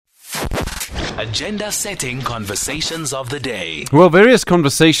Agenda-setting conversations of the day. Well, various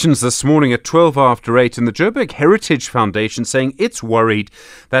conversations this morning at 12 after 8 in the Johannesburg Heritage Foundation saying it's worried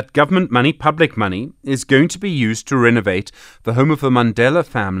that government money, public money, is going to be used to renovate the home of the Mandela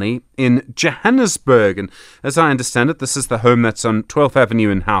family in Johannesburg. And as I understand it, this is the home that's on 12th Avenue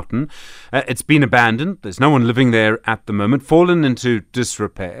in Houghton. It's been abandoned. There's no one living there at the moment, fallen into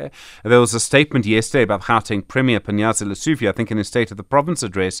disrepair. There was a statement yesterday about Gauteng Premier Panyaza Lesufi, I think in his State of the Province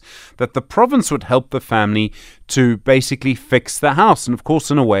address, that the province would help the family to basically fix the house. And of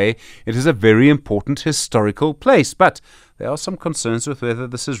course, in a way, it is a very important historical place. But there are some concerns with whether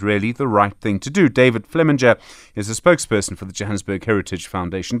this is really the right thing to do. David Fleminger is a spokesperson for the Johannesburg Heritage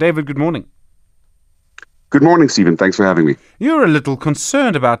Foundation. David, good morning. Good morning, Stephen. Thanks for having me. You're a little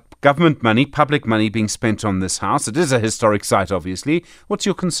concerned about government money, public money being spent on this house. It is a historic site, obviously. What's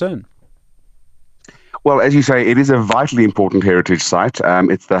your concern? Well, as you say, it is a vitally important heritage site.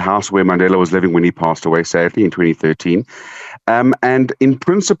 It's the house where Mandela was living when he passed away, sadly, in 2013. And in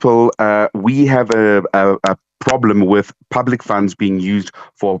principle, we have a problem with public funds being used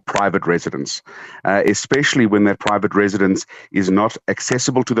for private residence, especially when that private residence is not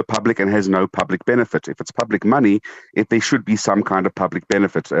accessible to the public and has no public benefit. If it's public money, there should be some kind of public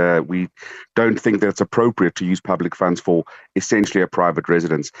benefit. We don't think that it's appropriate to use public funds for essentially a private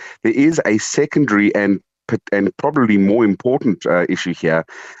residence. There is a secondary and probably more important issue here,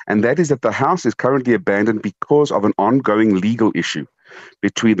 and that is that the house is currently abandoned because of an ongoing legal issue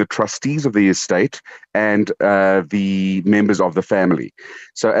between the trustees of the estate and the members of the family.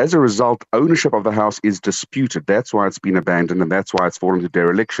 So as a result, ownership of the house is disputed. That's why it's been abandoned, and that's why it's fallen to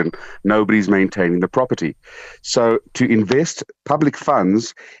dereliction. Nobody's maintaining the property. So to invest public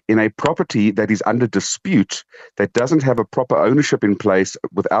funds in a property that is under dispute, that doesn't have a proper ownership in place,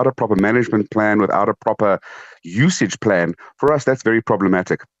 without a proper management plan, without a proper usage plan, for us, that's very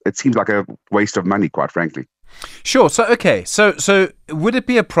problematic. It seems like a waste of money, quite frankly. Sure. So would it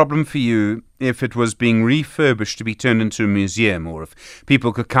be a problem for you if it was being refurbished to be turned into a museum, or if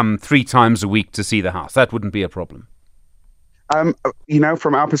people could come 3 times a week to see the house? That wouldn't be a problem.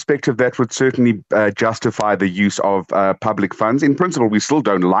 From our perspective, that would certainly justify the use of public funds. In principle, we still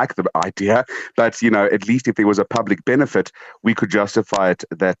don't like the idea, but, at least if there was a public benefit, we could justify it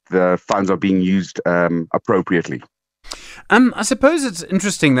that the funds are being used appropriately. I suppose it's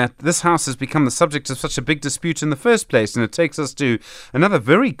interesting that this house has become the subject of such a big dispute in the first place, and it takes us to another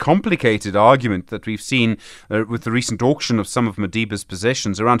very complicated argument that we've seen with the recent auction of some of Madiba's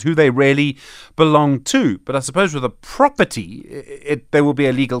possessions around who they really belong to. But I suppose with a property, there will be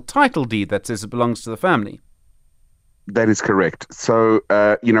a legal title deed that says it belongs to the family. That is correct. So,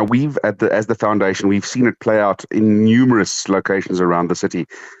 we've as the foundation, we've seen it play out in numerous locations around the city.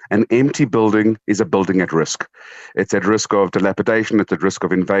 An empty building is a building at risk. It's at risk of dilapidation. It's at risk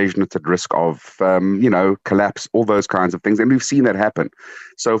of invasion. It's at risk of, collapse, all those kinds of things. And we've seen that happen.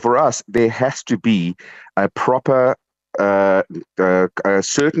 So for us, there has to be a proper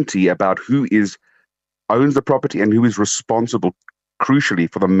certainty about who owns the property and who is responsible,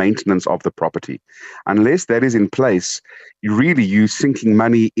 crucially, for the maintenance of the property. Unless that is in place, you're sinking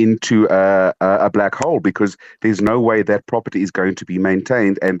money into a black hole, because there's no way that property is going to be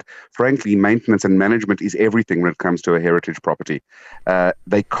maintained. And frankly, maintenance and management is everything when it comes to a heritage property.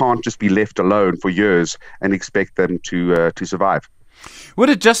 They can't just be left alone for years and expect them to survive. Would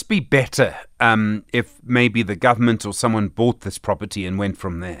it just be better if maybe the government or someone bought this property and went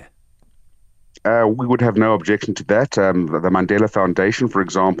from there? We would have no objection to that. The Mandela Foundation, for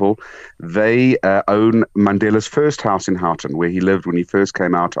example, they own Mandela's first house in Houghton, where he lived when he first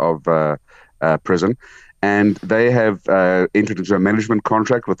came out of prison. And they have entered into a management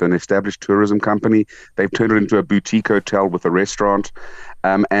contract with an established tourism company. They've turned it into a boutique hotel with a restaurant.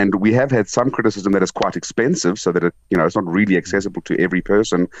 And we have had some criticism that it's quite expensive, so that it's not really accessible to every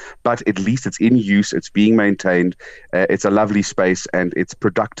person. But at least it's in use, it's being maintained, it's a lovely space, and it's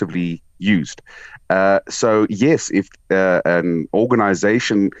productively used. So yes, if an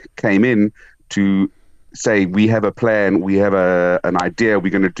organization came in to say, we have a plan, we have an idea,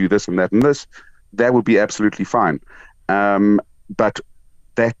 we're going to do this and that and this, that would be absolutely fine. But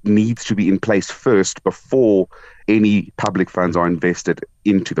that needs to be in place first before any public funds are invested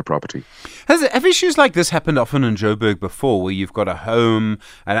into the property. Have issues like this happened often in Joburg before, where you've got a home,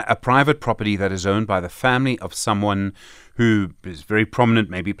 a private property that is owned by the family of someone who is very prominent,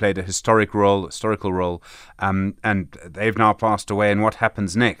 maybe played a historical role, and they've now passed away, and what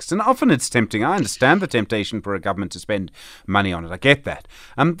happens next? And often it's tempting. I understand the temptation for a government to spend money on it. I get that.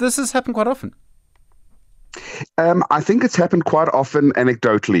 This has happened quite often. I think it's happened quite often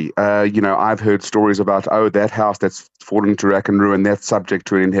anecdotally. I've heard stories about, that house that's fallen to rack and ruin, that's subject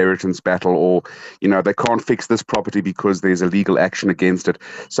to an inheritance battle, or, they can't fix this property because there's a legal action against it.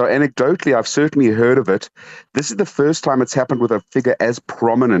 So anecdotally, I've certainly heard of it. This is the first time it's happened with a figure as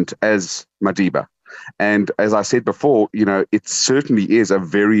prominent as Madiba. And as I said before, it certainly is a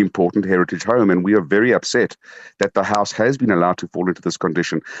very important heritage home, and we are very upset that the house has been allowed to fall into this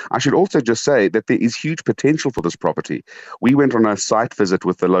condition. I should also just say that there is huge potential for this property. We went on a site visit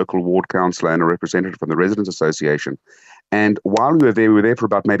with the local ward councillor and a representative from the Residents Association. And while we were there for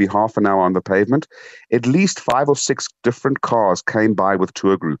about maybe half an hour on the pavement. At least 5 or 6 different cars came by with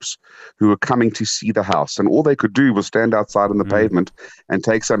tour groups who were coming to see the house. And all they could do was stand outside on the pavement and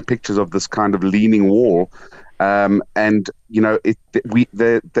take some pictures of this kind of leaning wall. We are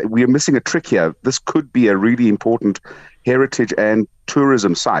missing a trick here. This could be a really important heritage and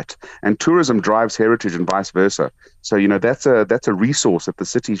tourism site, and tourism drives heritage and vice versa. So that's a resource that the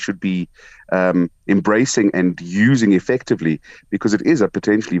city should be embracing and using effectively, because it is a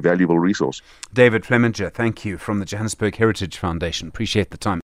potentially valuable resource. David Fleminger, thank you, from the Johannesburg Heritage Foundation. Appreciate the time.